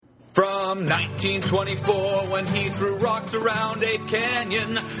from 1924 when he threw rocks around a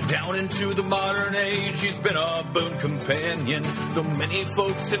canyon. Down into the modern age, he's been a boon companion. Though many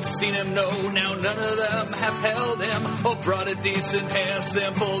folks have seen him, no, now none of them have held him or brought a decent hair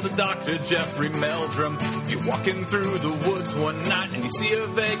sample to Dr. Jeffrey Meldrum. If you're walking through the woods one night and you see a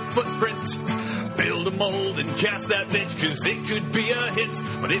vague footprint, build a mold and cast that bitch, cause it could be a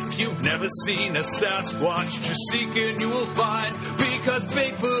hit. But if you've never seen a Sasquatch, just seek and you will find, because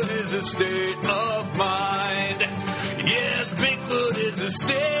Bigfoot is a state of mind. Yes, Bigfoot is a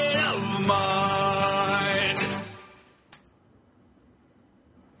state of mind.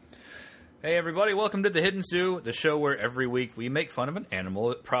 Hey everybody, welcome to The Hidden Zoo, the show where every week we make fun of an animal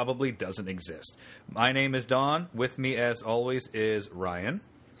that probably doesn't exist. My name is Don. With me, as always, is Ryan.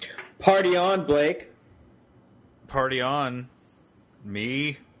 Party on, Blake. Party on.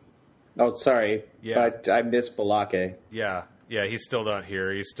 Me. Oh, sorry. Yeah. I missed Balake. Yeah, he's still not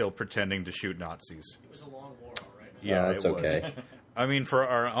here. He's still pretending to shoot Nazis. It was a long war, all right? Yeah, that's okay. I mean, for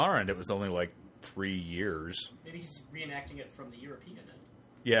our end, it was only like 3 years. Maybe he's reenacting it from the European end.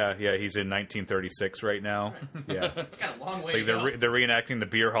 Yeah, he's in 1936 right now. Yeah. It's got a long way Like to go. they're reenacting the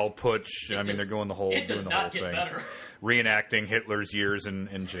beer hall putsch. They're going the whole It does doing the not whole get thing. better. Reenacting Hitler's years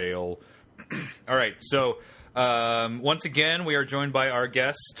in jail. All right, so once again, we are joined by our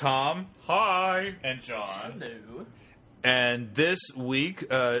guests, Tom. Hi. And John. Hello. And this week,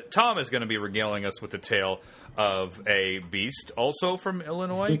 Tom is going to be regaling us with the tale of a beast, also from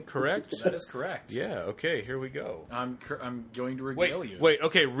Illinois, correct? That is correct. Yeah, okay, here we go. I'm going to regale you. Wait,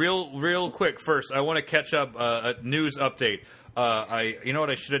 okay, real quick first, I want to catch up a news update. You know what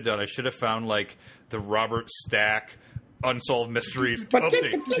I should have done? I should have found, like, the Robert Stack Unsolved Mysteries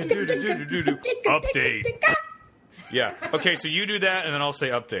update. Update. Yeah, okay, so you do that, and then I'll say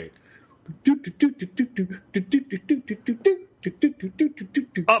update.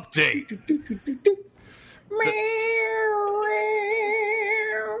 Update.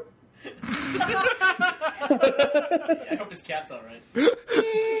 I hope his cat's all right.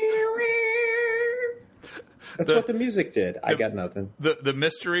 That's what the music did. I got nothing. The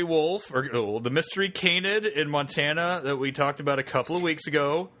mystery wolf, or the mystery canid in Montana that we talked about a couple of weeks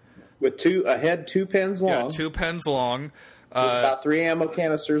ago. With a head 2 pens long. Yeah, 2 pens long. It was about 3 ammo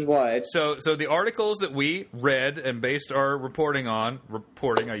canisters wide. So the articles that we read and based our reporting,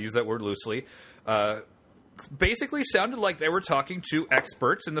 I use that word loosely, basically sounded like they were talking to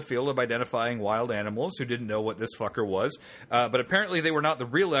experts in the field of identifying wild animals who didn't know what this fucker was. But apparently they were not the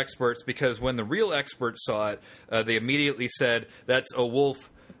real experts, because when the real experts saw it, they immediately said, "That's a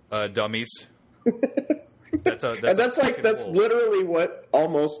wolf, dummies." That's That's literally what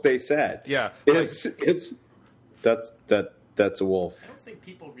almost they said. Yeah. That's a wolf. I don't think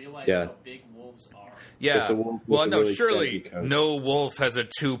people realize Yeah. how big wolves are. Yeah. It's a wolf with Well, a no, really surely shaggy coat. no wolf has a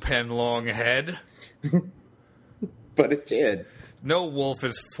 2 pen long head. But it did. No wolf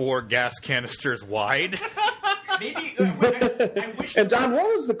is 4 gas canisters wide. Maybe I wish. And Don, what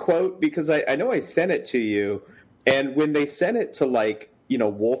was the quote? Because I know I sent it to you, and when they sent it to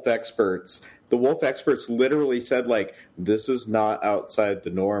wolf experts, the wolf experts literally said this is not outside the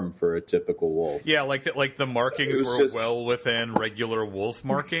norm for a typical wolf. Yeah, like the markings It was were just- well within regular wolf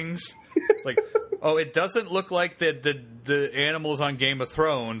markings. It doesn't look like the animals on Game of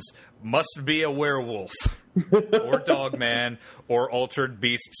Thrones. Must be a werewolf or dogman or altered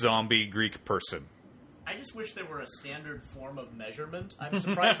beast zombie Greek person. I just wish there were a standard form of measurement. I'm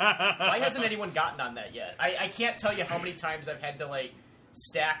surprised. Why hasn't anyone gotten on that yet? I can't tell you how many times I've had to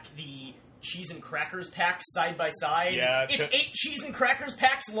stack the cheese and crackers packs side by side. Yeah, it's 8 cheese and crackers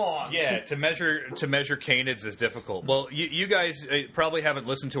packs long. Yeah, to measure canids is difficult. Well, you guys probably haven't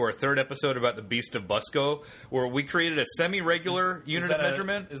listened to our 3rd episode about the Beast of Busco, where we created a semi-regular unit of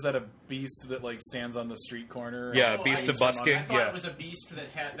measurement. Is that a beast that stands on the street corner? Yeah, Oh, Beast I of Busking. I thought Yeah. it was a beast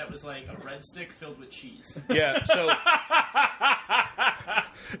that was like a red stick filled with cheese. Yeah, so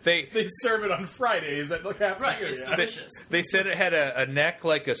they serve it on Fridays at Right, it's delicious. They said it had a neck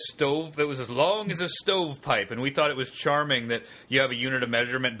like a stove. It was as long as a stovepipe, and we thought it was charming that you have a unit of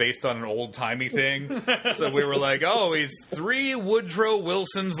measurement based on an old-timey thing. So we were like, oh, he's 3 Woodrow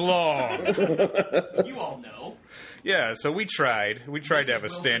Wilsons long. You all know. Yeah, so we tried. We tried to have a Mrs.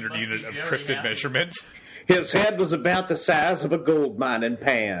 Wilson standard must unit be of very cryptid happy. measurement. His head was about the size of a gold mining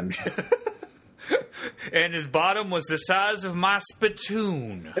pan. And his bottom was the size of my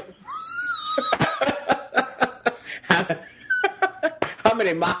spittoon. How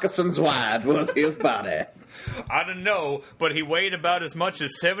many moccasins wide was his body? I don't know, but he weighed about as much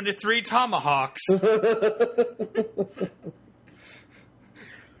as 73 tomahawks.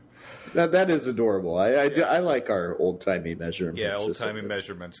 That is adorable. I like our old timey measurements. Yeah, old timey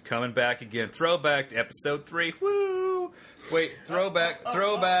measurements coming back again. Throwback to episode 3. Woo! Wait, throwback.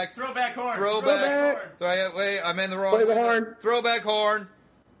 Throwback horn. Wait, I'm in the wrong. Play the horn. Throwback horn.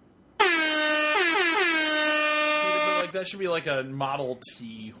 Like that should be like a Model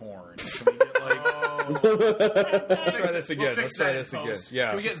T horn. Can we get like? Let's try this again. We'll Let's fix try that this in again. post. Yeah.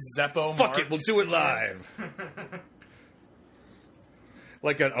 Can we get Zeppo? Fuck it, we'll do it live.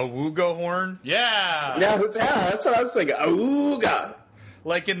 Like an awooga horn, Yeah. Yeah, that's what I was thinking. Awooga.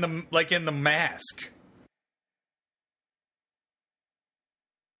 like in the Mask.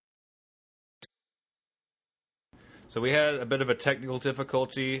 So we had a bit of a technical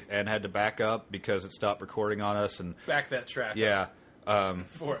difficulty and had to back up because it stopped recording on us. And Back that track. yeah,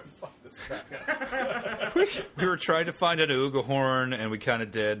 Before it fuck this track up. we were trying to find an awooga horn, and we kind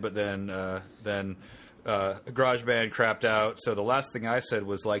of did, but then GarageBand crapped out. So the last thing I said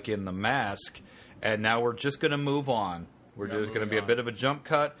was like in the Mask, and now we're just going to move on. We're just going to be a bit of a jump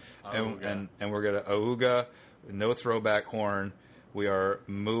cut, and we're going to awooga, no throwback horn. We are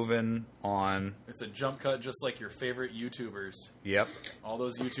moving on. It's a jump cut, just like your favorite YouTubers. Yep, All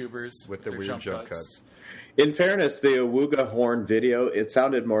those YouTubers with the their weird jump cuts. In fairness, the awooga horn video, it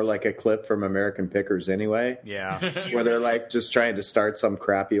sounded more like a clip from American Pickers anyway. Yeah, Where they're like just trying to start some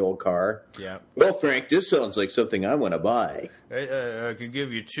crappy old car. yeah. Well, Frank, this sounds like something I want to buy. I could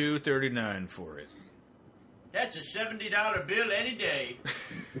give you $2.39 for it. That's a $70 bill any day.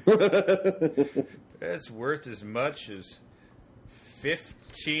 That's worth as much as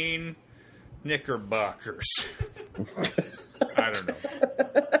 15 Knickerbockers. I don't know.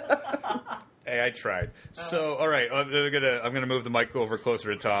 Hey, I tried. So, all right, I'm gonna move the mic over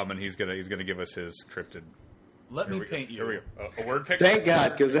closer to Tom, and he's gonna give us his cryptid. Let me Here we paint go. you. Here we go. A word picture. Thank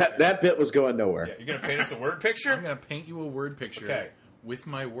God, because that bit was going nowhere. Yeah, you're gonna paint us a word picture I'm going to paint you a word picture Okay. with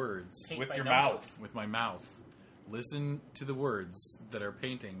my words, Paint with by your number. mouth. with my mouth. Listen to the words that are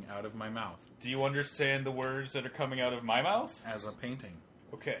painting out of my mouth Do you understand the words that are coming out of my mouth? as a painting.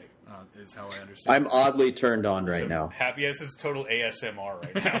 Okay. Is how I understand. I'm oddly turned on right So now. happy. This is total ASMR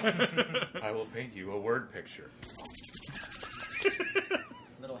right now. I will paint you a word picture.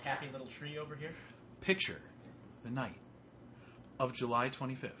 Little happy little tree over here. Picture the night of July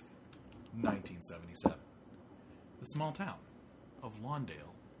 25th, 1977. The small town of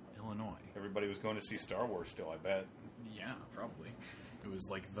Lawndale, Illinois. Everybody was going to see Star Wars still, I bet. Yeah, probably. It was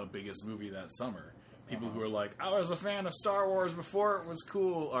like the biggest movie that summer. People who are like, I was a fan of Star Wars before it was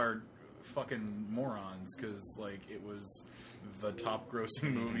cool, are fucking morons, because like it was the top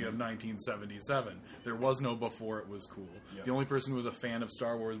grossing movie of 1977. There was no before it was cool. Yep. The only person who was a fan of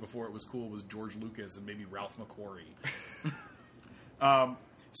Star Wars before it was cool was George Lucas and maybe Ralph McQuarrie.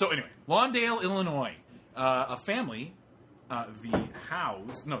 So anyway, Lawndale, Illinois. A family, the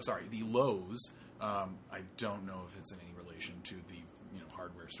Lowe's. I don't know if it's in any relation to the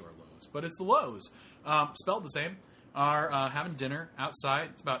hardware store Lowe's, but it's the Lowe's, spelled the same. Are having dinner outside.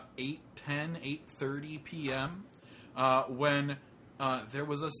 It's about 8:30 p.m. When there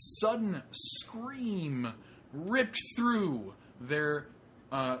was a sudden scream ripped through their.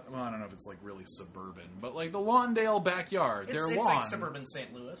 I don't know if it's like really suburban, but like the Lawndale backyard, their It's lawn. like suburban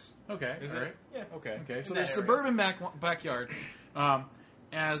St. Louis. Okay, Is all it? right. Yeah. Okay. Okay, so In there's that suburban backyard,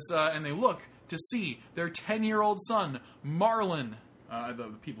 and they look to see their 10-year-old son Marlon.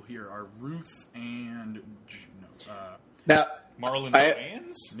 The people here are Ruth and Now, Marlon I-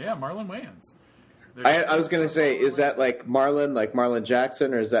 Wayans? yeah, Marlon Wayans. I was going to say, is that like Marlon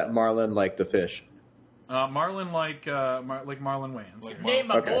Jackson, or is that Marlon like the fish? Marlon like Marlon Wayans. Like Name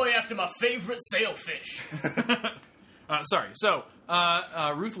my Okay. boy after my favorite sailfish. Sorry. So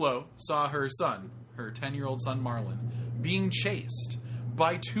Ruth Lowe saw her son, her 10-year-old son Marlon, being chased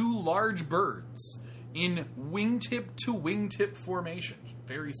by two large birds in wingtip to wingtip formation.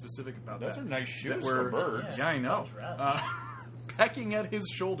 Very specific about Those that. are nice shoes That for were- birds. Yeah, I know. Well dressed. Pecking at his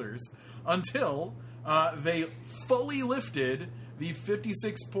shoulders until they fully lifted the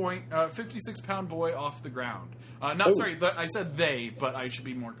 56-pound boy off the ground. I said they, but I should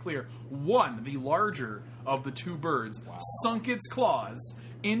be more clear. One, the larger of the two birds, sunk its claws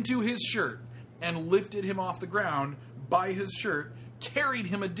into his shirt and lifted him off the ground by his shirt, carried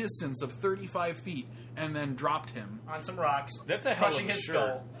him a distance of 35 feet, and then dropped him. On some rocks. That's a hell of crushing a his shirt.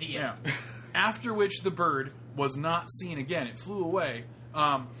 skull. The Yeah. end. After which the bird was not seen again. It flew away,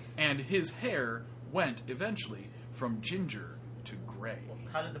 and his hair went eventually from ginger to gray.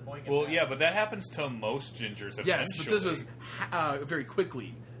 How did the boy get Well, back? yeah, but that happens to most gingers eventually. Yes, but this was very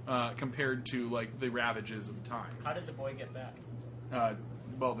quickly compared to like the ravages of time. How did the boy get back?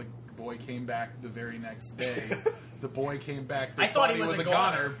 Well, the The boy came back the very next day. The boy came back. They I thought he was a a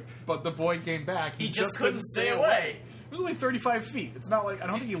goner, goner. but the boy came back. He just couldn't stay away. It was only 35 feet. It's not like I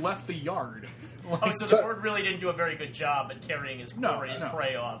don't think he left the yard. Oh, so the bird really didn't do a very good job at carrying his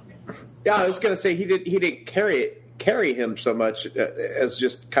prey off. Yeah, I was going to say he didn't carry him so much as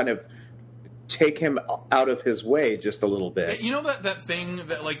just kind of take him out of his way just a little bit. You know that thing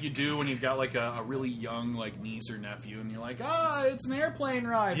that like you do when you've got like a really young like niece or nephew, and you're like, it's an airplane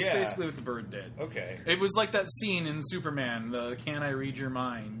ride. Yeah. It's basically what the bird did. Okay. It was like that scene in Superman, the "Can I read your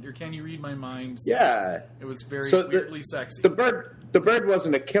mind?" or "Can you read my mind?" Yeah. It was very So weirdly sexy. The bird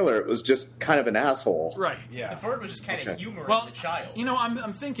wasn't a killer. It was just kind of an asshole. Right. Yeah. The bird was just kind of humoring Well, the child. you know,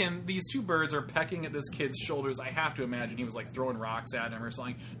 I'm thinking these two birds are pecking at this kid's shoulders. I have to imagine he was like throwing rocks at him or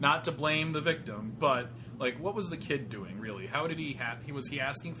something. Not to blame the victim, but like, what was the kid doing really? How did he was he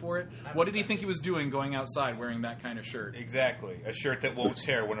asking for it? What did he think he was doing going outside wearing that kind of shirt? Exactly. A shirt that won't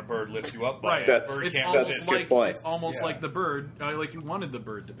tear when a bird lifts you up by Right. it. That's- Bird It's can't almost resist. like point. it's almost Yeah. like the bird, like you wanted the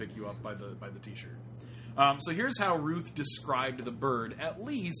bird to pick you up by the t-shirt. So here's how Ruth described the bird, at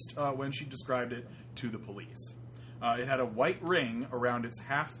least when she described it to the police. It had a white ring around its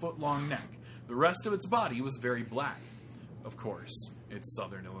half-foot-long neck. The rest of its body was very black. Of course, it's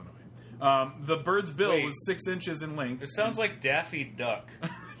Southern Illinois. The bird's bill Wait. was 6 inches in length. It sounds like Daffy Duck.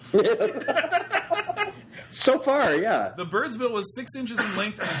 So far, yeah. The bird's bill was 6 inches in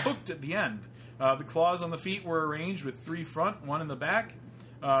length and hooked at the end. The claws on the feet were arranged with 3 front, 1 in the back.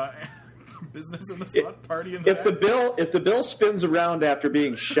 Business in the front, party in the back. If the bill spins around after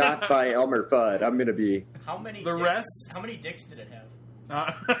being shot by Elmer Fudd, I'm going to be. How many The dicks, rest- How many dicks did it have?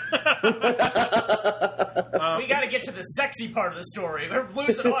 Uh, We got to get to the sexy part of the story. We're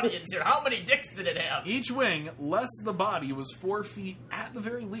losing audience here. How many dicks did it have? Each wing, less the body, was 4 feet at the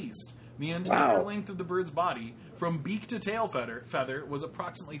very least. The entire Wow. length of the bird's body, from beak to tail feather, was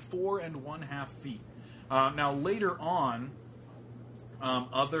approximately 4.5 feet. Now, later on,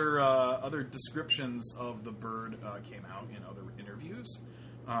 other descriptions of the bird came out in other interviews.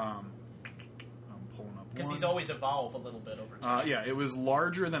 I'm pulling up Because one. these always evolve a little bit over time. Yeah, it was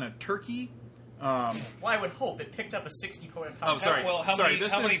larger than a turkey. Well, I would hope it picked up a 60-pound. Oh, sorry. Well, how Sorry, many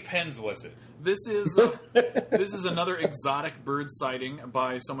this how is- many pens was it? This is this is another exotic bird sighting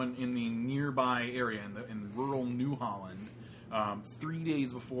by someone in the nearby area in rural New Holland. 3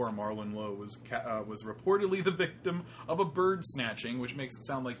 days before Marlon Lowe was reportedly the victim of a bird snatching, which makes it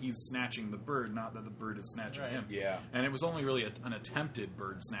sound like he's snatching the bird, not that the bird is snatching Right. him. Yeah. And it was only really an attempted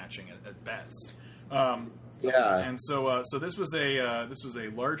bird snatching at best. Yeah. And so this was a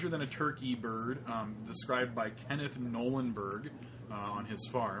larger than a turkey bird, described by Kenneth Nolenberg on his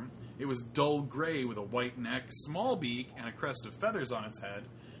farm. It was dull gray with a white neck, small beak, and a crest of feathers on its head.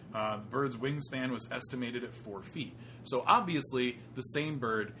 The bird's wingspan was estimated at 4 feet. So obviously the same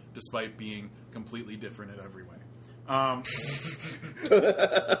bird, despite being completely different in every way.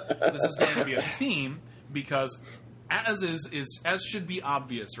 This is going to be a theme because, as should be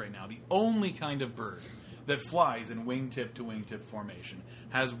obvious right now, the only kind of bird that flies in wingtip to wingtip formation,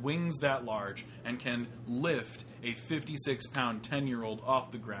 has wings that large, and can lift a 56-pound 10-year-old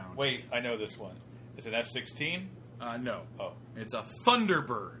off the ground. Wait, I know this one. Is it F-16? No. Oh. It's a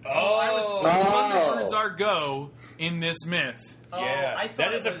thunderbird. Oh, Thunderbirds are go in this myth. Oh, yeah. I thought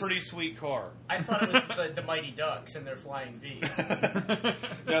That it is a was- pretty sweet car. I thought it was the Mighty Ducks and their flying V.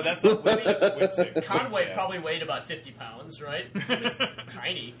 No, that's not Witzig. Conway Yeah. probably weighed about 50 pounds, right? He was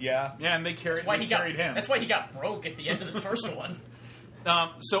tiny. Yeah. Yeah, and they carried him. That's why he got broke at the end of the first one.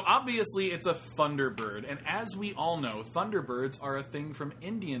 So obviously it's a thunderbird, and as we all know, thunderbirds are a thing from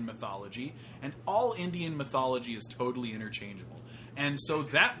Indian mythology, and all Indian mythology is totally interchangeable. And so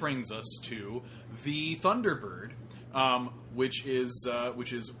that brings us to the thunderbird, which is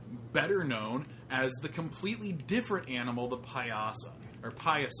better known as the completely different animal, the payasa, the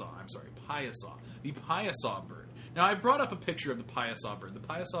payasa bird. Now, I brought up a picture of the payasa bird. The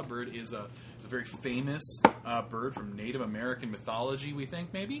payasa bird is a very famous bird from Native American mythology, we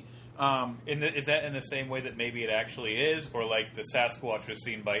think, maybe. Is that in the same way that maybe it actually is? Or like the Sasquatch was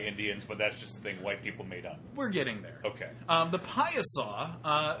seen by Indians, but that's just the thing white people made up? We're getting there. Okay. The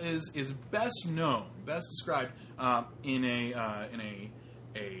payasa is best known, best described in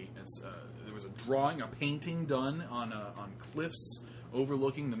there was a drawing, a painting done on cliffs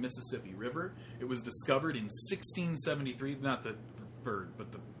overlooking the Mississippi River. It was discovered in 1673. Not the bird,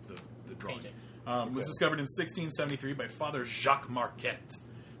 but the drawing. Painting. Was discovered in 1673 by Father Jacques Marquette.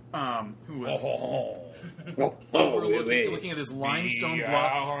 who was Oh, looking at this limestone Be bluff.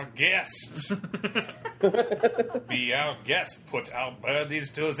 our guest. Be our guest. Put our birdies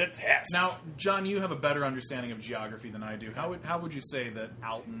to the test. Now, John, you have a better understanding of geography than I do. How would you say that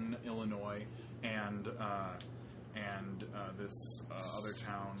Alton, Illinois, and this other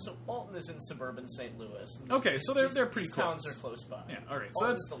town? So Alton is in suburban St. Louis. Okay, so they're pretty these close. towns are close by. Yeah, all right. So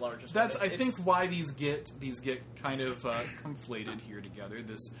Alton's the largest. that's one. I think why these get kind of conflated here together.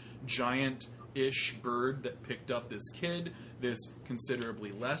 This giant-ish bird that picked up this kid, this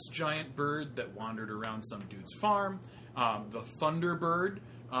considerably less giant bird that wandered around some dude's farm, the Thunderbird,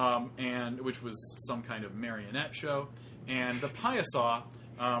 and which was some kind of marionette show, and the Piasaw,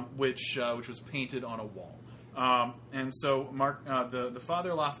 which was painted on a wall. And so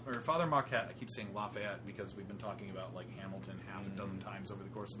Father Marquette, I keep saying Lafayette because we've been talking about like Hamilton half a dozen times over the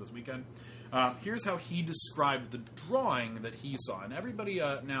course of this weekend. Here's how he described the drawing that he saw, and everybody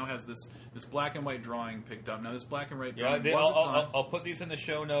now has this black and white drawing picked up. Now this black and white drawing I'll put these in the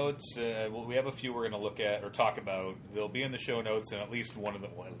show notes. We have a few we're going to look at or talk about. They'll be in the show notes, and at least one of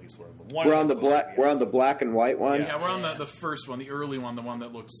them. Well, at least we're on the black. We're on the black and white one. Yeah, we're on the first one, the early one, the one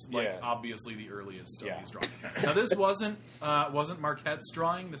that looks like obviously the earliest of these drawings. Now this wasn't Marquette's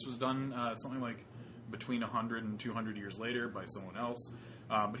drawing. This was done something like between 100 and 200 years later by someone else.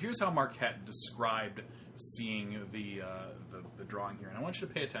 But here's how Marquette described seeing the drawing here, and I want you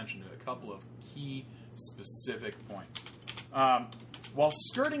to pay attention to a couple of key specific points. While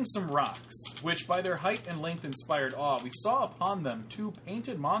skirting some rocks, which by their height and length inspired awe, we saw upon them two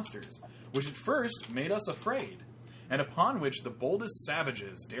painted monsters, which at first made us afraid, and upon which the boldest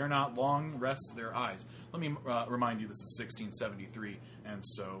savages dare not long rest their eyes. Let me remind you, this is 1673, and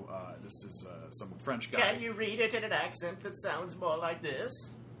so this is some French guy. Can you read it in an accent that sounds more like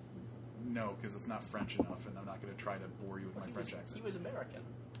this? No, because it's not French enough, and I'm not going to try to bore you with my French accent. He was American.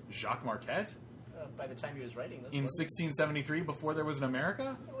 Jacques Marquette? By the time he was writing this, In 1673, before there was an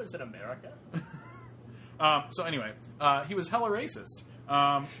America? it was in America. So anyway, he was hella racist.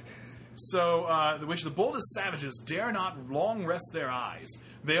 Which the boldest savages dare not long rest their eyes.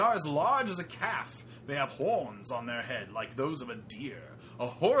 They are as large as a calf. They have horns on their head like those of a deer. A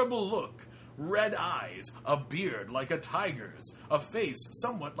horrible look. Red eyes, a beard like a tiger's, a face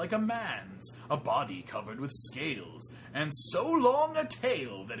somewhat like a man's, a body covered with scales, and so long a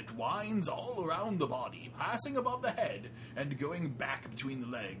tail that it winds all around the body, passing above the head and going back between the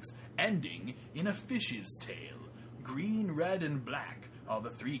legs, ending in a fish's tail. Green, red, and black are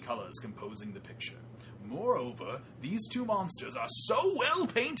the three colors composing the picture. Moreover, these two monsters are so well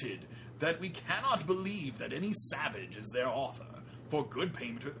painted that we cannot believe that any savage is their author. For good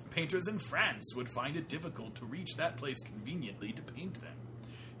painters in France would find it difficult to reach that place conveniently to paint them.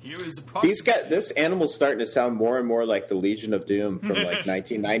 Here is This animal's starting to sound more and more like the Legion of Doom from like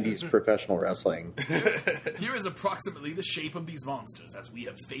 1990s professional wrestling. Here is approximately the shape of these monsters as we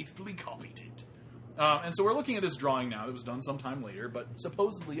have faithfully copied it. And so we're looking at this drawing now that was done sometime later, but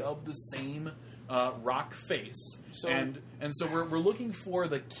supposedly of the same rock face. And so we're looking for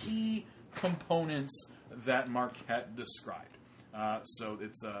the key components that Marquette described. So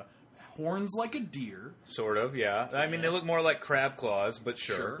it's horns like a deer. Sort of, yeah. I mean, they look more like crab claws, but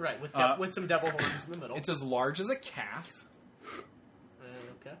sure. Right, with some devil horns in the middle. It's as large as a calf.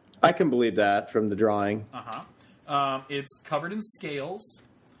 Okay. I can believe that from the drawing. It's covered in scales.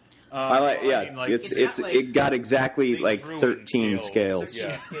 It got exactly like 13 scales.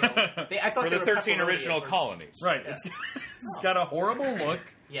 Yeah. I thought For they the were 13 pepperoni original at first. colonies. Right. Yeah. It's got a horrible look.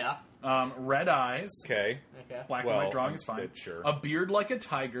 Yeah. Red eyes. Okay. Black and white drawing is fine. Sure. A beard like a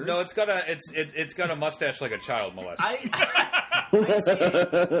tiger's. No, it's got a mustache like a child molester.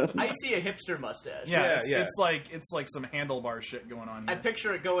 I see a hipster mustache. Yeah, it's like some handlebar shit going on I here.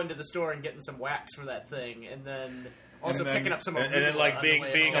 picture it going to the store and getting some wax for that thing, and then also picking up some and then like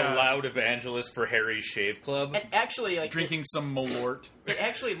arugula being on the way home. a loud evangelist for Harry's Shave Club. And actually, like Drinking some Malort. it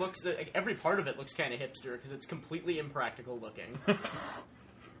actually looks like every part of it looks kind of hipster because it's completely impractical looking.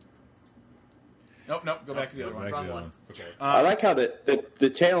 Nope, go back to the other one. Wrong one. Okay. I like how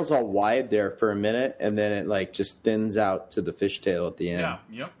the tail's all wide there for a minute, and then it like just thins out to the fishtail at the end. Yeah,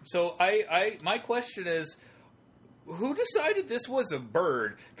 yep. So my question is, who decided this was a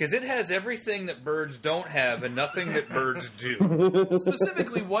bird? Because it has everything that birds don't have and nothing that birds do.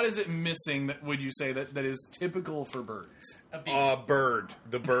 Specifically, what is it missing that would you say that is typical for birds? Bird.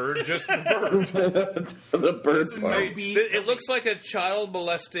 The bird, just the bird. The bird So part. no beak. It looks like a child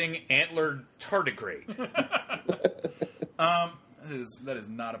molesting antlered tardigrade. That is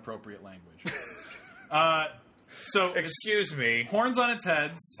not appropriate language. So Excuse me. horns on its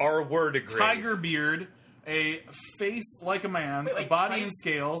heads, Our wordigrade. tiger beard, a face like a man's, Wait, like a body ti- and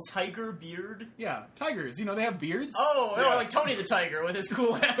scales. Tiger beard. Yeah, tigers. You know, they have beards. Oh, Yeah. like Tony the Tiger with his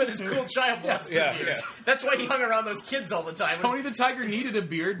cool child molester Yeah, beard. yeah. That's why he hung around those kids all the time. Tony the Tiger needed a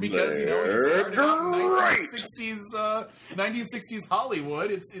beard because, you know, he started out in 1960s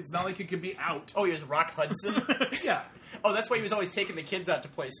Hollywood. It's not like it could be out. Oh, he was Rock Hudson. Yeah. Oh, that's why he was always taking the kids out to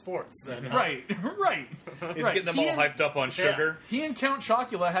play sports. Then, huh? Right. He's Right. getting them He all and- hyped up on sugar. He and Count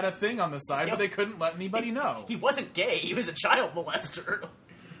Chocula had a thing on the side, but they couldn't let anybody know. He wasn't gay. He was a child molester.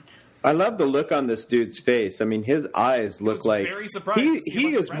 I love the look on this dude's face. I mean, his eyes look was like very surprised to see how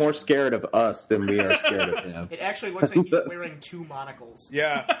he much is more expression. scared of us than we are scared of him. It actually looks like he's wearing 2 monocles.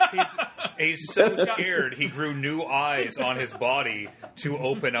 Yeah, he's so scared he grew new eyes on his body to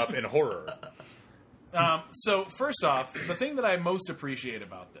open up in horror. So first off, the thing that I most appreciate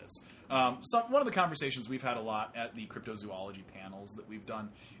about this, one of the conversations we've had a lot at the cryptozoology panels that we've done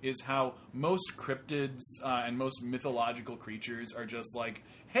is how most cryptids and most mythological creatures are just like,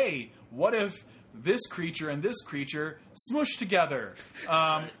 hey, what if this creature and this creature smush together?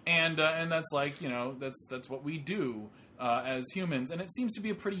 And that's like, you know, that's what we do. As humans, and it seems to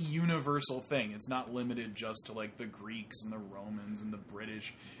be a pretty universal thing. It's not limited just to like the Greeks and the Romans and the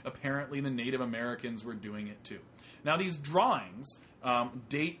British. Apparently, the Native Americans were doing it too. Now, these drawings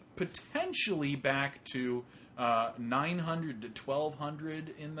date potentially back to 900 to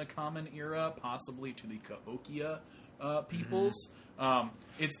 1200 in the Common Era, possibly to the Cahokia peoples.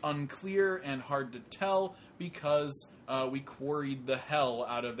 It's unclear and hard to tell because we quarried the hell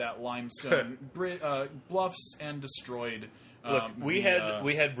out of that limestone bluffs and destroyed. Look, we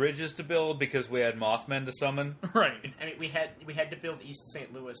had bridges to build because we had Mothmen to summon. Right. I mean, we had to build East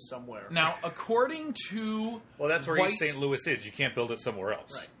St. Louis somewhere. Now, according to Well, that's where white, East St. Louis is. You can't build it somewhere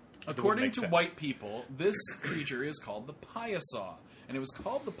else. Right. according make to sense. white people, this creature is called the Piasaw. And it was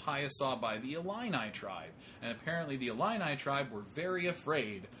called the Piasaw by the Illini tribe. And apparently the Illini tribe were very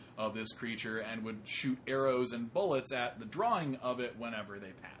afraid of this creature and would shoot arrows and bullets at the drawing of it whenever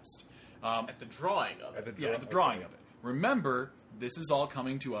they passed. At the drawing of it. Yeah, the drawing of it. Remember, this is all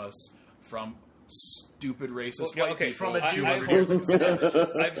coming to us from stupid racist white people. from a I- 200 years of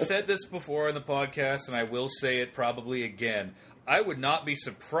savages. I've said this before in the podcast, and I will say it probably again. I would not be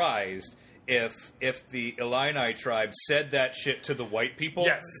surprised if the Illini tribe said that shit to the white people,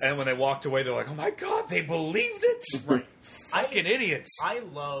 Yes. and when they walked away, they're like, "Oh my god, they believed it! Right. Fucking idiots!" I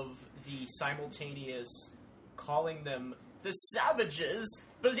love the simultaneous calling them the savages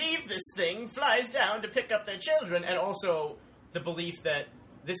believe this thing flies down to pick up their children, and also the belief that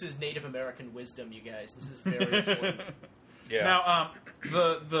this is Native American wisdom, you guys. This is very important. Yeah. Now,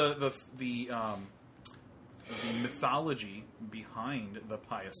 the mythology behind the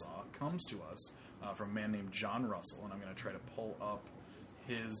Piasaw comes to us from a man named John Russell, and I'm going to try to pull up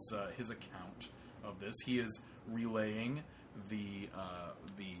his account of this. He is relaying the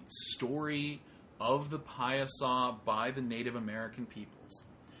story of the Piasaw by the Native American peoples.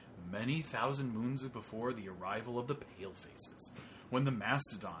 Many thousand moons before the arrival of the Palefaces, when the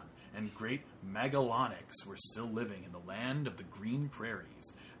Mastodon and great Megalonyx were still living in the land of the green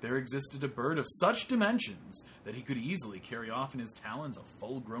prairies, there existed a bird of such dimensions that he could easily carry off in his talons a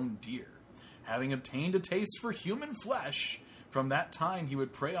full-grown deer. Having obtained a taste for human flesh, from that time he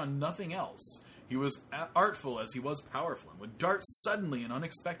would prey on nothing else. He was artful as he was powerful, and would dart suddenly and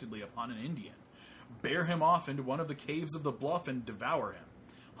unexpectedly upon an Indian, bear him off into one of the caves of the bluff, and devour him.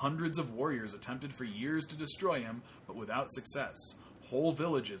 Hundreds of warriors attempted for years to destroy him, but without success. Whole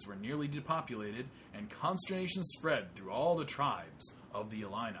villages were nearly depopulated, and consternation spread through all the tribes of the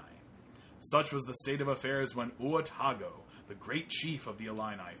Illini. Such was the state of affairs when Uatago, the great chief of the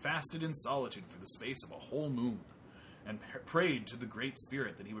Illini, fasted in solitude for the space of a whole moon, and prayed to the Great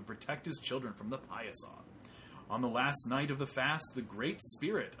Spirit that he would protect his children from the Piasaw. On the last night of the fast, the Great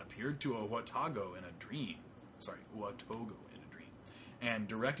Spirit appeared to Uatago in a dream. And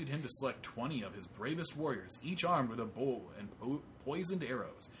directed him to select 20 of his bravest warriors, each armed with a bow and poisoned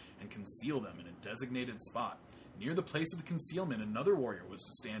arrows, and conceal them in a designated spot. Near the place of the concealment, another warrior was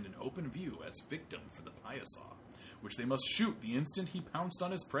to stand in open view as victim for the Piasaw, which they must shoot the instant he pounced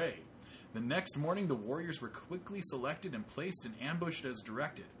on his prey. The next morning, the warriors were quickly selected and placed in ambush as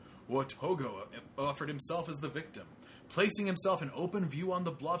directed. Uatogo offered himself as the victim. Placing himself in open view on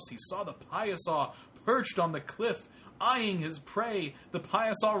the bluffs, he saw the Piasaw perched on the cliff, eyeing his prey. The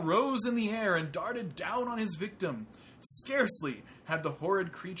Piasaw rose in the air and darted down on his victim. Scarcely had the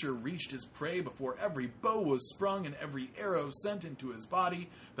horrid creature reached his prey before every bow was sprung and every arrow sent into his body.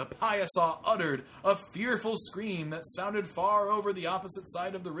 The Piasaw uttered a fearful scream that sounded far over the opposite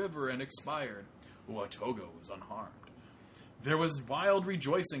side of the river and expired. Uatogo was unharmed. There was wild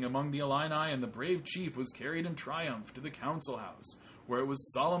rejoicing among the Illini, and the brave chief was carried in triumph to the council house, where it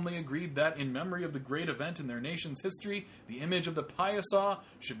was solemnly agreed that, in memory of the great event in their nation's history, the image of the Piasa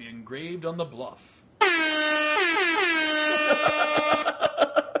should be engraved on the bluff.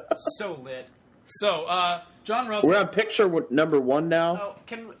 So lit. So, John Russell... We're on picture number 1 now. Oh,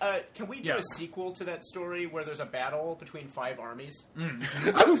 can we do a sequel to that story where there's a battle between 5 armies?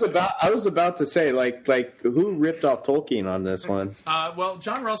 I was about to say like who ripped off Tolkien on this one? Well,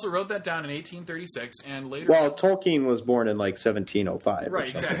 John Russell wrote that down in 1836, and later... Well, Tolkien was born in like 1705. Right,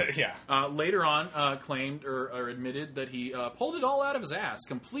 exactly. Yeah. Later on, claimed or admitted that he pulled it all out of his ass,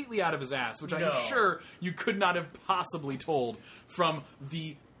 completely out of his ass, which I'm sure you could not have possibly told from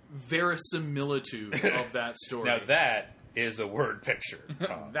the verisimilitude of that story. Now that is a word picture,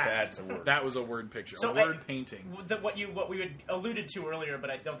 Tom. That's a word. That was a word picture, So a word painting. What we had alluded to earlier, but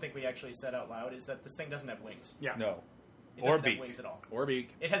I don't think we actually said out loud, is that this thing doesn't have wings. Yeah. No. It Or doesn't have beak. wings at all. Or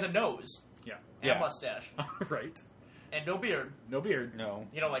beak. It has a nose Yeah. and Yeah. a mustache Right. and no beard. No beard. No.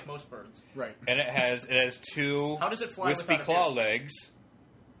 You know, like most birds. Right. And it has 2 How does it fly wispy without a claw beard? legs.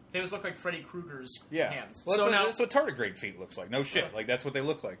 They always look like Freddy Krueger's Yeah. hands. Well, So that's now- what tardigrade feet looks like. No shit. Like that's what they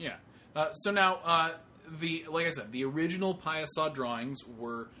look like. Yeah. So now, like I said, the original Piasa drawings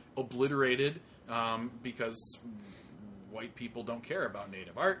were obliterated because white people don't care about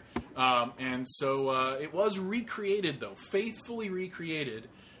native art, and so it was recreated, though, faithfully recreated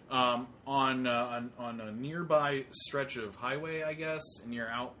on a nearby stretch of highway, I guess, near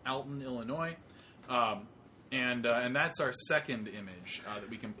Alton, Illinois. And that's our second image that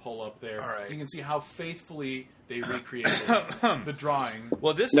we can pull up there. All right. You can see how faithfully they recreated the drawing.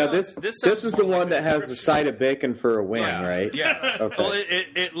 Well, this Now sounds- this sounds is the more one like that has the side of bacon for a wing, Yeah. right? Yeah. Okay. Well,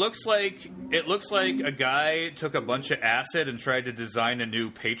 it looks like a guy took a bunch of acid and tried to design a new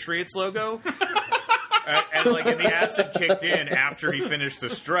Patriots logo, and the acid kicked in after he finished the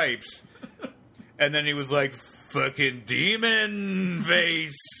stripes, and then he was like, "Fucking demon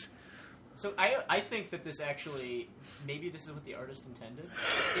face." So I think that this actually, maybe this is what the artist intended.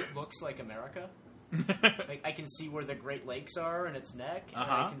 It looks like America. Like I can see where the Great Lakes are in its neck, and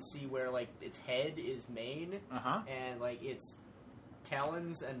I can see where like its head is Maine, and like its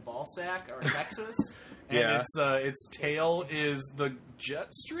talons and ball sack are Texas. And Yeah. its tail is the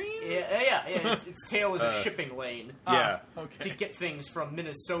jet stream? Yeah. Its tail is a shipping lane. Yeah. Okay. To get things from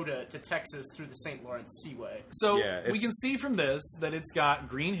Minnesota to Texas through the St. Lawrence Seaway. So Yeah, we can see from this that it's got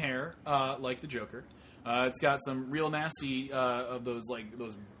green hair, like the Joker. It's got some real nasty of those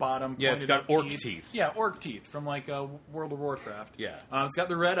bottom. Yeah, it's pointed got up orc teeth. Yeah, orc teeth from like World of Warcraft. Yeah. It's got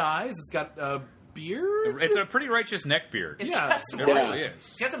the red eyes. It's got a beard. It's a pretty righteous neck beard. Yeah. It really is.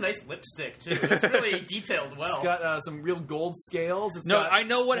 It's got some nice lipstick too. It's really detailed well. It's got some real gold scales. It's No, got I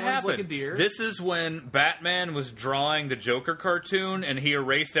know what horns happened. Like a deer. This is when Batman was drawing the Joker cartoon, and he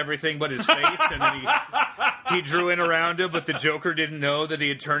erased everything but his face, and then he drew in around him, but the Joker didn't know that he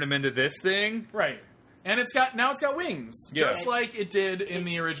had turned him into this thing. Right. And it's got wings, Yeah. just like it did in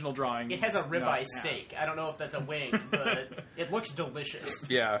the original drawing. It has a ribeye Yeah. steak. I don't know if that's a wing, but it looks delicious.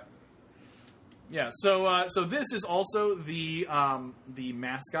 Yeah. Yeah, so this is also the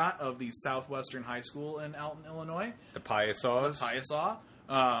mascot of the Southwestern High School in Alton, Illinois. The Piasaws.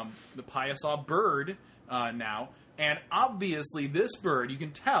 The Piasa bird now, and obviously this bird you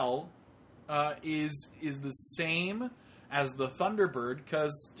can tell is the same as the Thunderbird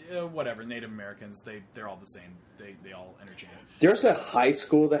because whatever Native Americans they're all the same. They all interchange. There's a high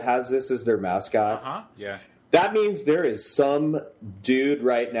school that has this as their mascot. Yeah. That means there is some dude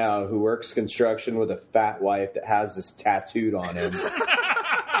right now who works construction with a fat wife that has this tattooed on him.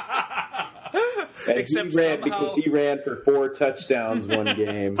 And Except he ran somehow- because he ran for 4 touchdowns one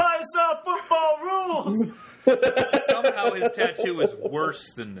game. Piasa football rules. Somehow his tattoo is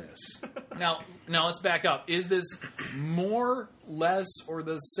worse than this. Now let's back up. Is this more, less, or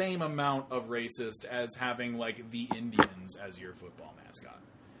the same amount of racist as having like the Indians as your football mascot?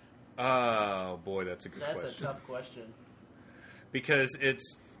 Oh, boy, that's a good That's question. a tough question. Because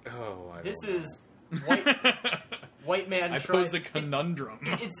it's... Oh, I This don't know. is white man. I trying- posed a conundrum.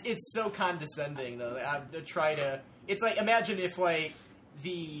 It's so condescending though. I try to. It's like imagine if like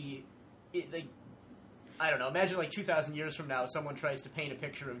I don't know. Imagine like 2,000 years from now, someone tries to paint a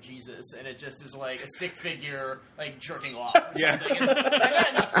picture of Jesus, and it just is like a stick figure like jerking off. Or Yeah. something.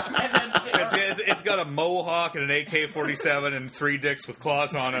 And then It's got a mohawk and an AK-47 and 3 dicks with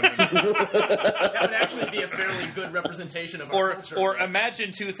claws on them. that would actually be a fairly good representation of our culture. Or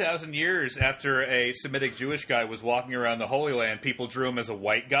imagine 2,000 years after a Semitic Jewish guy was walking around the Holy Land, people drew him as a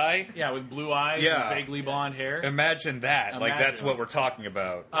white guy. Yeah, with blue eyes Yeah. and vaguely blonde hair. Imagine that. Like, that's Imagine. what we're talking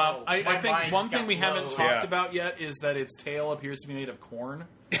about. I my think mind one just thing got we haven't blown. talked talked about yet is that its tail appears to be made of corn.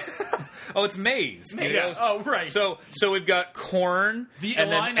 Oh, it's maize. You Yeah. know? Oh, right. So we've got corn. The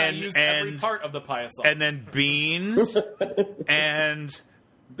and then- Illini used every part of the Payasa. and then beans and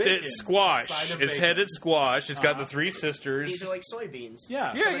Bacon. squash. Side of It's bacon. headed squash. It's got the three sisters. These are like soybeans.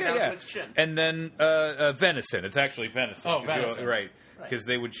 Yeah. Yeah, coming down yeah. to its chin. And then venison. It's actually venison. Oh, 'Cause venison. right. Because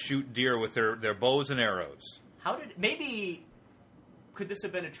they would shoot deer with their bows and arrows. How did maybe? Could this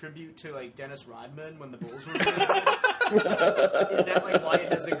have been a tribute to like Dennis Rodman when the Bulls were? Really good? Is that like why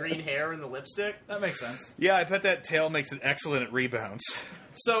it has the green hair and the lipstick? That makes sense. Yeah, I bet that tail makes it excellent at rebounds.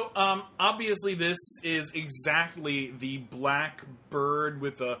 So, obviously, this is exactly the black bird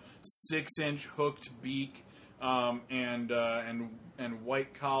with a 6-inch hooked beak and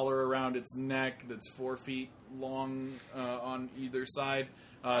white collar around its neck that's 4 feet long on either side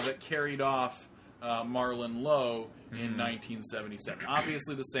that carried off Marlon Lowe in 1977.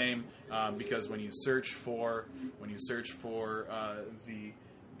 Obviously, the same because when you search for the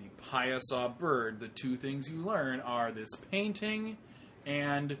Payasa bird, the two things you learn are this painting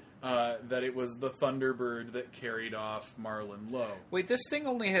and that it was the Thunderbird that carried off Marlon Lowe. Wait, this thing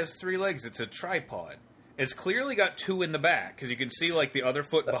only has 3 legs. It's a tripod. It's clearly got 2 in the back because you can see like the other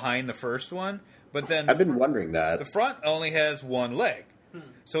foot behind the first one. But then I've been wondering that. the front only has 1 leg.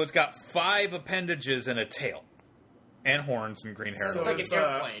 So it's got 5 appendages and a tail. And horns and green hair. So It's like it's, an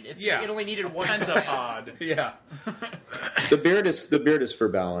airplane. yeah. It only needed one Pentapod. yeah. The beard is for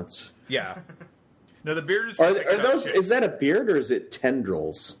balance. Yeah. No, the beard is... Are those? Is that a beard or is it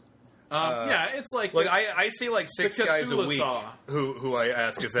tendrils? Yeah, it's like... Like it's- I see like 6 the guys a Cthulhu week saw. who I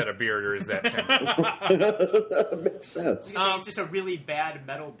ask, is that a beard or is that him? Makes sense. It's just a really bad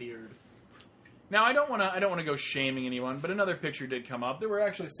metal beard. Now, I don't want to go shaming anyone, but another picture did come up. There were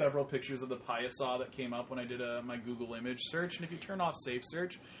actually several pictures of the Payasa that came up when I did my Google image search, and if you turn off Safe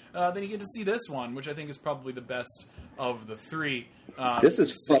Search, then you get to see this one, which I think is probably the best of the 3. This you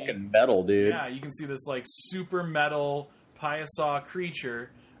is can see- fucking metal, dude. Yeah, you can see this like super metal Payasa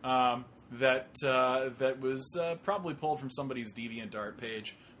creature that was probably pulled from somebody's DeviantArt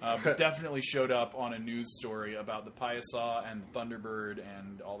page, but definitely showed up on a news story about the Payasa and the Thunderbird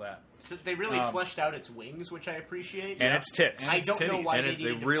and all that. So they really fleshed out its wings, which I appreciate. And its tits. I don't know why And they they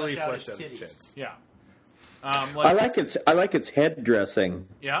needed to really flesh out fleshed its out its titties. tits. Yeah. I like its head dressing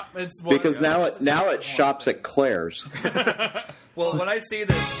Yeah, it's because now it's it shops at Claire's. Well, when I see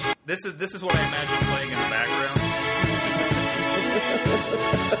this is what I imagine playing in the background.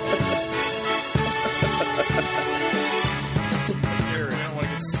 Here, I don't want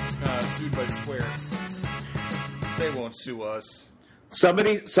to get sued by Square. They won't sue us.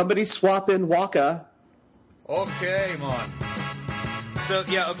 Somebody swap in Waka. Okay, Mon. So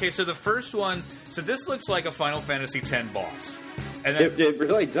so the first one, so this looks like a Final Fantasy X boss. And then, It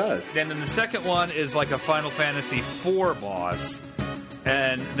really does. then the second one is like a Final Fantasy IV boss.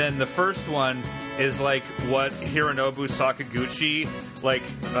 And then the first one is like what Hironobu Sakaguchi like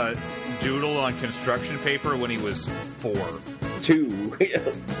doodled on construction paper when he was 4. 2.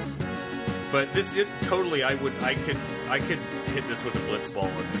 But this is totally I could hit this with a blitz ball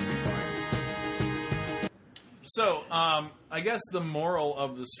and it'd be fine. So, I guess the moral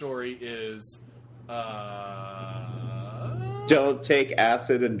of the story is, Don't take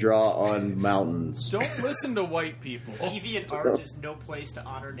acid and draw on mountains. don't listen to white people. Deviant art is no place to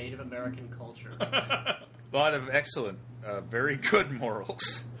honor Native American culture. A lot of excellent, very good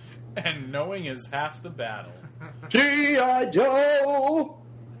morals. And knowing is half the battle. G.I. Joe!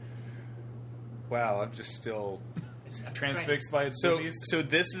 Wow, I'm just still. Transfixed by its So movies.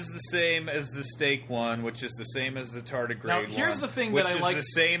 this is the same as the steak one, which is the same as the tardigrade Now, one. here's the thing which that I is like- the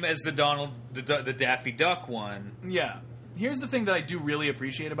same as the the Daffy Duck one. Yeah. Here's the thing that I do really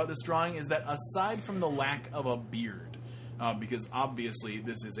appreciate about this drawing is that aside from the lack of a beard, because obviously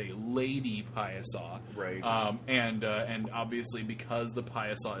this is a lady Payasa, Right. And obviously because the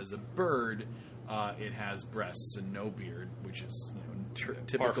Payasa is a bird, it has breasts and no beard, which is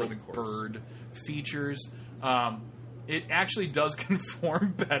typical for the course. bird features. It actually does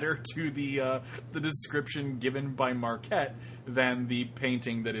conform better to the description given by Marquette than the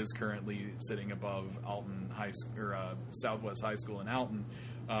painting that is currently sitting above Alton High School or Southwest High School in Alton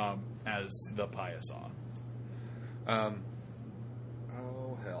as the Payasa.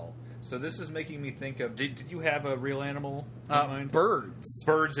 Oh hell! So this is making me think of. Did you have a real animal in mind? Birds.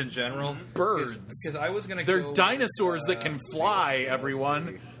 Birds in general. Birds. Because I was going to. They're dinosaurs that can fly,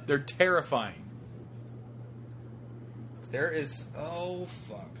 everyone. They're terrifying. There is. Oh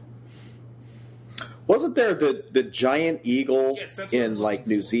fuck! Wasn't there the giant eagle Yes, that's what in I'm like looking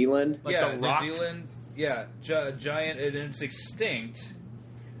New for. Zealand? Like yeah, the New rock? Zealand. Yeah, giant, and it's extinct.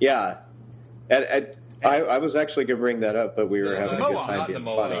 Yeah. I was actually going to bring that up, but we were having a good Moa, time not being the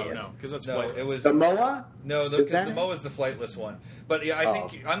Moa. funny. No, because that's No, flightless. it was The Moa? no, Is because that- the Moa is the flightless one. But yeah, I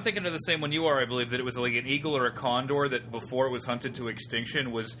think I'm thinking of the same one you are. I believe that it was like an eagle or a condor that, before it was hunted to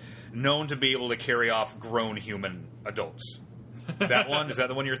extinction, was known to be able to carry off grown human adults. That one, is that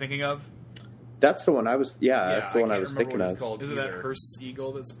the one you're thinking of? That's the one I was. Yeah, that's the I one I can't was remember thinking what it's of. called Is it that either. hearse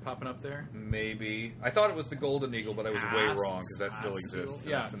eagle that's popping up there? Maybe I thought it was the golden eagle, but I was way wrong because that still Haas exists.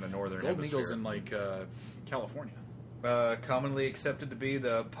 eagle? And it's in the northern Golden hemisphere. eagle's in like California. Commonly accepted to be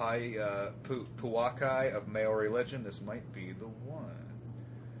the Puakai of Maori legend. This might be the one.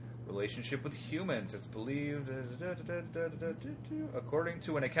 Relationship with humans. It's believed, according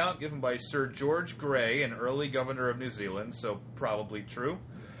to an account given by Sir George Grey, an early governor of New Zealand, so probably true.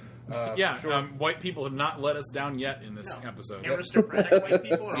 Yeah, for sure. white people have not let us down yet in this episode. Aristocratic white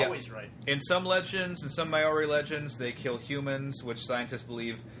people are Yeah. always right. In some legends, in some Maori legends, they kill humans, which scientists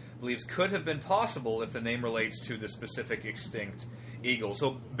believes could have been possible if the name relates to the specific extinct eagle.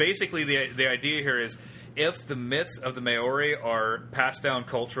 So basically, the idea here is, if the myths of the Maori are passed down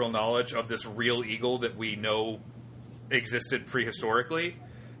cultural knowledge of this real eagle that we know existed prehistorically,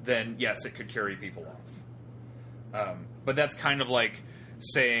 then yes, it could carry people off. But that's kind of like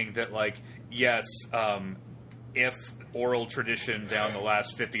saying that, like, yes, if oral tradition down the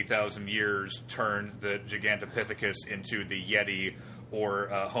last 50,000 years turned the Gigantopithecus into the Yeti, or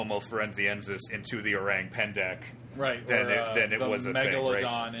Homo floresiensis into the orang pendek, Right, then or, it the was a thing, megalodon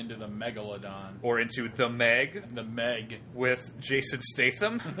right? into the megalodon. Or into the Meg The Meg. with Jason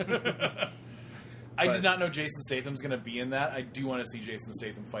Statham. I But- did not know Jason Statham's going to be in that. I do want to see Jason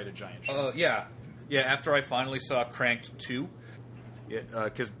Statham fight a giant shark. Yeah. After I finally saw Cranked 2,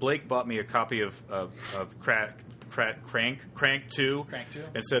 because Blake bought me a copy of Crank 2, Crank 2?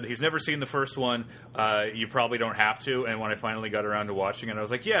 and said he's never seen the first one. You probably don't have to. And when I finally got around to watching it, I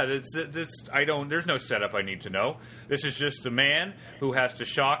was like, yeah, there's no setup I need to know. This is just a man who has to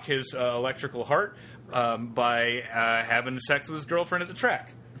shock his electrical heart by having sex with his girlfriend at the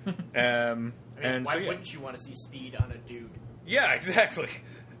track. I mean, And why so, yeah. wouldn't you want to see speed on a dude? Yeah, exactly.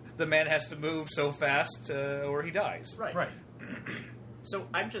 The man has to move so fast or he dies. Right. Right. So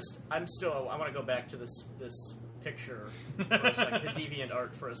I want to go back to this picture for a second, the deviant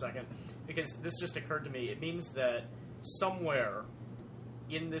art for a second, because this just occurred to me. It means that somewhere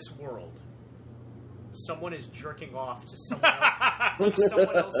in this world, someone is jerking off to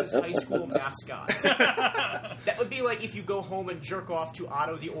someone else's high school mascot. That would be like if you go home and jerk off to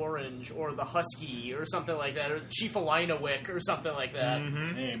Otto the Orange or the Husky or something like that, or Chief Alinawick or something like that.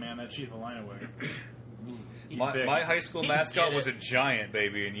 Hey, man, that Chief Alinawick. My high school He'd mascot get was it. a giant,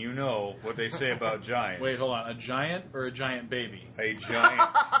 baby, and you know what they say about giants. Wait, hold on. A giant or a giant baby? A giant.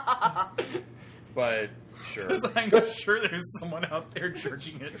 But sure. Because I'm sure there's someone out there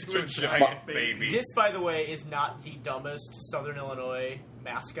jerking it to a giant giant baby. baby. This, by the way, is not the dumbest Southern Illinois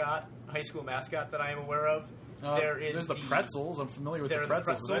mascot, high school mascot that I am aware of. There's the pretzels. I'm familiar with there the are the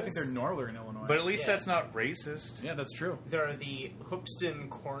pretzels, but I think pretzels. they're Northern Illinois. But at least Yeah. that's not racist. yeah, that's true. There are the Hoopston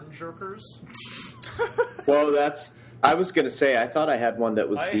corn jerkers. Well, I was going to say, I thought I had one that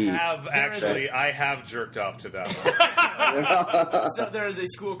was I beef. have jerked off to that one. So there is a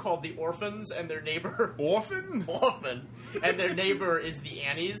school called the Orphans, and their neighbor Orphan? Orphan, and their neighbor is the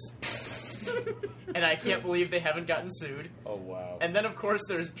Annies. And I can't believe they haven't gotten sued. Oh, wow. And then, of course,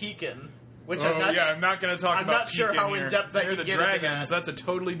 there's Pekin, which Oh, I'm not. yeah, I'm not going to talk I'm about not sure Pekin how here. in-depth I They're can the get into dragons. that. That's a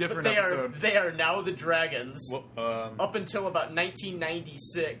totally But different they episode. they are now the Dragons. Well, Up until about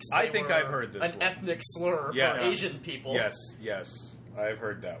 1996, I they think were I've heard this an one. ethnic slur Yeah. for Asian people. yes, I've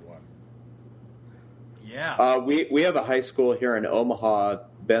heard that one. Yeah. We have a high school here in Omaha,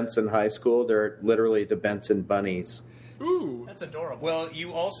 Benson High School. They're literally the Benson Bunnies. Ooh. That's adorable. Well,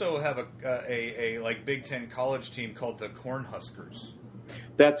 you also have a like Big Ten college team called the Cornhuskers.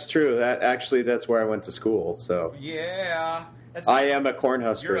 That's true. That's where I went to school. So Yeah, That's I am a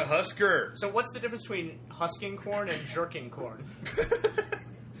Cornhusker. you're a Husker. So what's the difference between husking corn and jerking corn?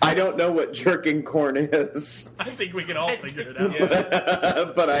 I don't know what jerking corn is, I think we can all figure it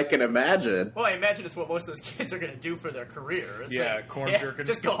out. but I can imagine. Well, I imagine it's what most of those kids are going to do for their career. It's Yeah, like, corn jerking.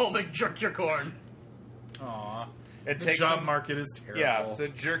 Just go home and jerk your corn. Aw. It The takes job some- market is terrible. Yeah, so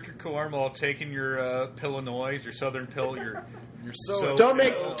jerk your corn while taking your Illinois, your Southern Pill, your You're so... Don't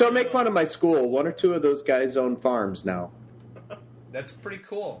make fun of my school. One or two of those guys own farms now. That's pretty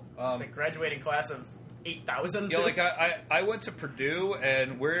cool. It's a graduating class of 8,000. Yeah, like I went to Purdue,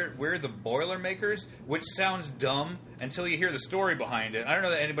 and we're the Boilermakers, which sounds dumb until you hear the story behind it. I don't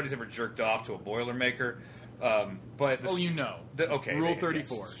know that anybody's ever jerked off to a Boilermaker, but Oh, you know. okay, Rule yes,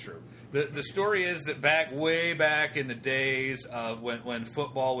 34. it's true. The story is that way back in the days of when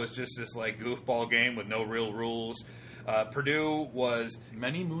football was just this like goofball game with no real rules, Purdue was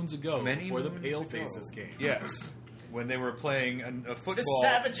Many moons ago, before the moons Pale ago. Faces game. Yes, when they were playing a The football.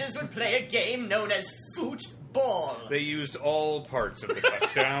 Savages would play a game known as football. They used all parts of the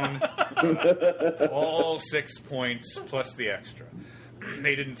touchdown, all 6 points plus the extra.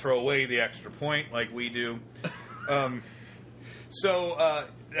 They didn't throw away the extra point like we do. God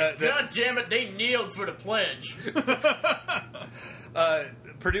damn it, they kneeled for the pledge.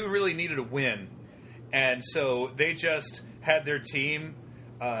 Purdue really needed a win, and so they just had their team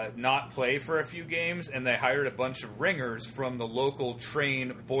not play for a few games, and they hired a bunch of ringers from the local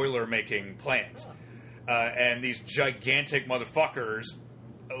train boiler making plant. And these gigantic motherfuckers,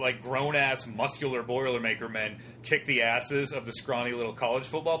 like grown-ass muscular Boilermaker men, kicked the asses of the scrawny little college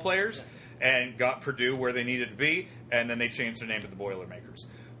football players and got Purdue where they needed to be, and then they changed their name to the Boilermakers.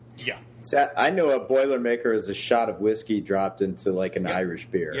 Yeah. So I know a Boilermaker is a shot of whiskey dropped into like an Irish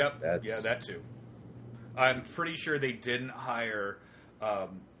beer. Yep. Yeah, that too. I'm pretty sure they didn't hire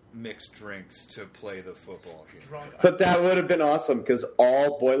mixed drinks to play the football game. Drunk. But that would have been awesome because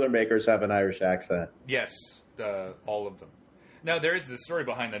all Boilermakers have an Irish accent. Yes, all of them. Now, there is the story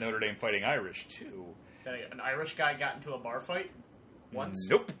behind the Notre Dame Fighting Irish, too. An Irish guy got into a bar fight once.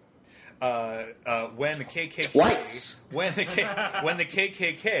 Nope. When the KKK Twice. when the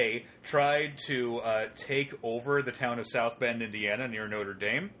KKK tried to take over the town of South Bend, Indiana, near Notre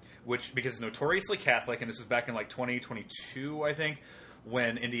Dame, which because it's notoriously Catholic, and this was back in like 2022, I think,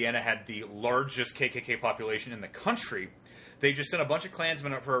 when Indiana had the largest KKK population in the country. They just sent a bunch of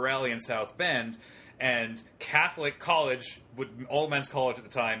Klansmen up for a rally in South Bend. And Catholic college, all men's college at the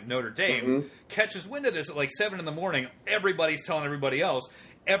time, Notre Dame, catches wind of this at like 7 in the morning. Everybody's telling everybody else.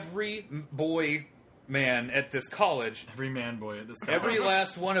 Every boy, man at this college, Every man boy at this college. every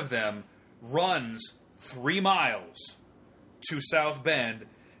last one of them runs 3 miles to South Bend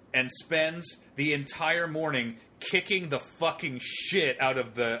and spends the entire morning kicking the fucking shit out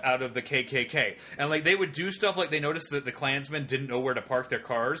of the KKK. And like they would do stuff like they noticed that the Klansmen didn't know where to park their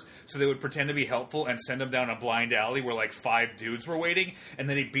cars, so they would pretend to be helpful and send them down a blind alley where like 5 dudes were waiting, and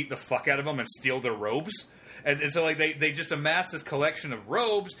then he'd beat the fuck out of them and steal their robes. And so like they just amassed this collection of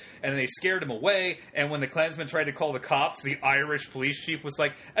robes, and they scared him away. And when the Klansmen tried to call the cops, the Irish police chief was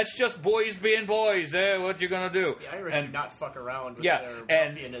like, "It's just boys being boys. What you gonna do?" The Irish do not fuck around with Yeah, their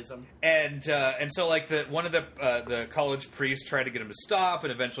and- ruffianism. And so like one of the college priests tried to get him to stop,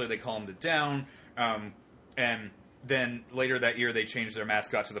 and eventually they calmed it down. And then later that year they changed their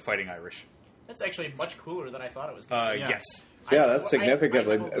mascot to the Fighting Irish. That's actually much cooler than I thought it was going to be. Yeah. Yes. Yeah, that's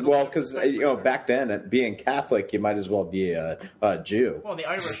significantly. I have a little Well, bit of because respect for back then, being Catholic, you might as well be a Jew. Well, the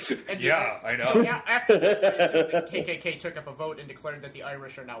Irish. And Yeah, I know. So after this, the KKK took up a vote and declared that the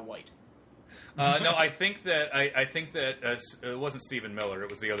Irish are now white. No, I think that it wasn't Stephen Miller. It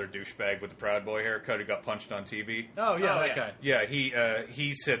was the other douchebag with the Proud Boy haircut who got punched on TV. Oh, yeah, Oh, that yeah. guy. Yeah,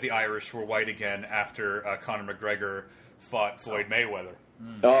 he said the Irish were white again after Conor McGregor fought Floyd Mayweather.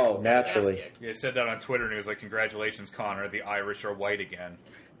 Oh, Ass naturally. kicked. He said that on Twitter, and he was like, "Congratulations, Conor. The Irish are white again."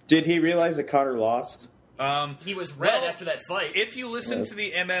 Did he realize that Connor lost? He was red Well, after that fight. If you listen to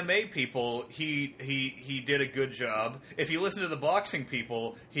the MMA people, he did a good job. If you listen to the boxing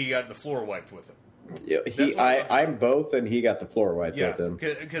people, he got the floor wiped with him. Yeah, I'm both, and he got the floor wiped Yeah, with him.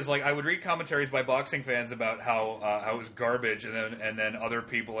 because like I would read commentaries by boxing fans about how it was garbage, and then other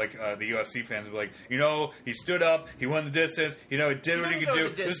people like the UFC fans would be like, he stood up, he won the distance, he did what he could do.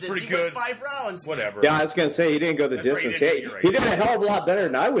 This is pretty He good. went 5 rounds. Whatever. Yeah, I was going to say he didn't go the That's right, he distance. didn't. You're right. He did a hell of a lot better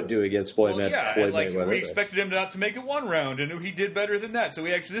than I would do against Floyd, Well, yeah, Floyd and like Mayweather. we expected him not to make it 1 round, and he did better than that. So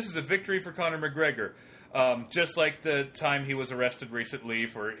this is a victory for Conor McGregor. Just like the time he was arrested recently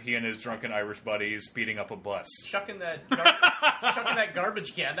for he and his drunken Irish buddies beating up a bus. Chucking that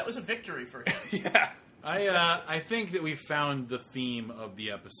garbage can. That was a victory for him. Yeah. I think that we found the theme of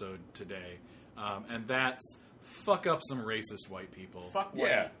the episode today, and that's fuck up some racist white people. Fuck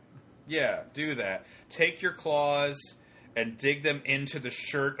Yeah. white. Yeah, do that. Take your claws and dig them into the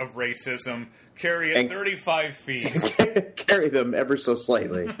shirt of racism. Carry it And- 35 feet. Carry them ever so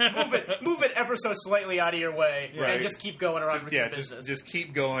slightly. Move it ever so slightly out of your way, Right. and just keep going around with Yeah, your business. just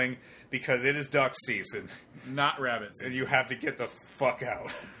keep going because it is duck season, Not rabbits. and you have to get the fuck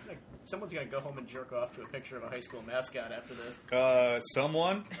out. Someone's gonna go home and jerk off to a picture of a high school mascot after this.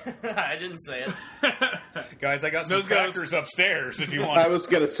 Someone? I didn't say it. Guys, I got some Those guys- crackers upstairs if you I want. was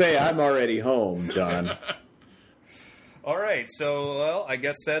going to say I'm already home, John. All right, so, well, I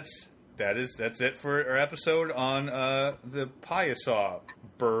guess that's it for our episode on the Piasaw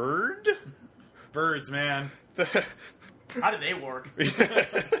bird. Birds, man. How do they work?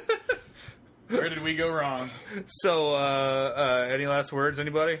 Where did we go wrong? So, any last words?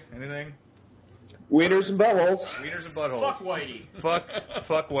 Anybody? Anything? Wieners and buttholes. Wieners and buttholes. Fuck Whitey. Fuck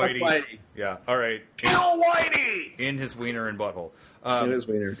Whitey. Whitey. Yeah. All right. Kill Whitey! In his wiener and butthole. It is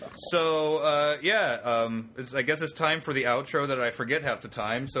wiener and butthole. So, I guess it's time for the outro that I forget half the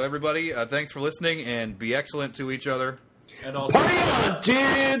time. So, everybody, thanks for listening and be excellent to each other. And also, Party on,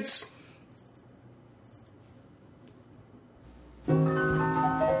 dudes!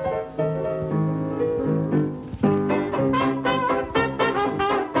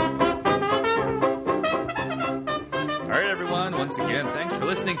 Once again, thanks for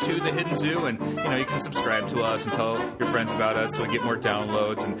listening to The Hidden Zoo, and you can subscribe to us and tell your friends about us so we get more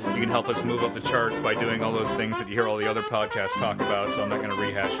downloads, and you can help us move up the charts by doing all those things that you hear all the other podcasts talk about, so I'm not going to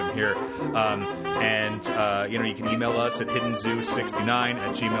rehash them here. You can email us at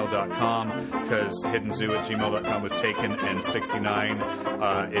hiddenzoo69@gmail.com, because hiddenzoo@gmail.com was taken and 69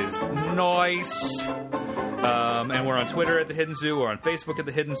 is nice. And we're on Twitter at The Hidden Zoo. We're on Facebook at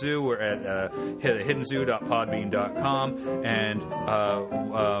The Hidden Zoo. We're at hiddenzoo.podbean.com. And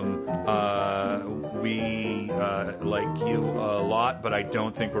we like you a lot, but I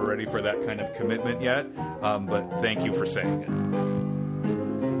don't think we're ready for that kind of commitment yet. But thank you for saying it.